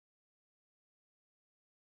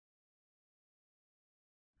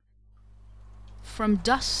From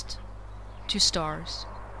dust to stars.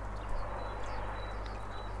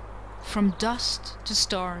 From dust to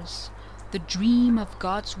stars, the dream of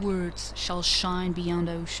God's words shall shine beyond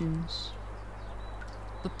oceans.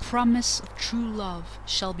 The promise of true love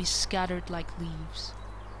shall be scattered like leaves.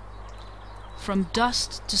 From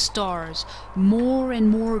dust to stars, more and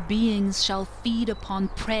more beings shall feed upon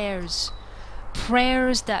prayers,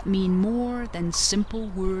 prayers that mean more than simple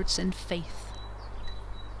words and faith.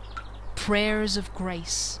 Prayers of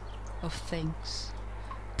grace, of thanks,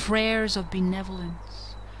 prayers of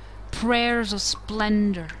benevolence, prayers of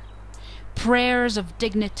splendor, prayers of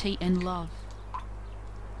dignity and love.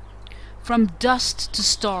 From dust to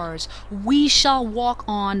stars, we shall walk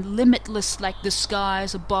on limitless like the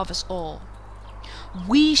skies above us all.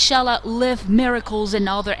 We shall outlive miracles and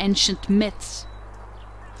other ancient myths.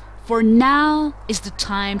 For now is the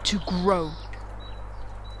time to grow.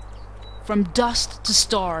 From dust to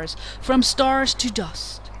stars, from stars to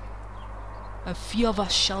dust, a few of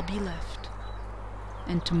us shall be left,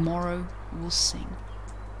 and tomorrow we'll sing.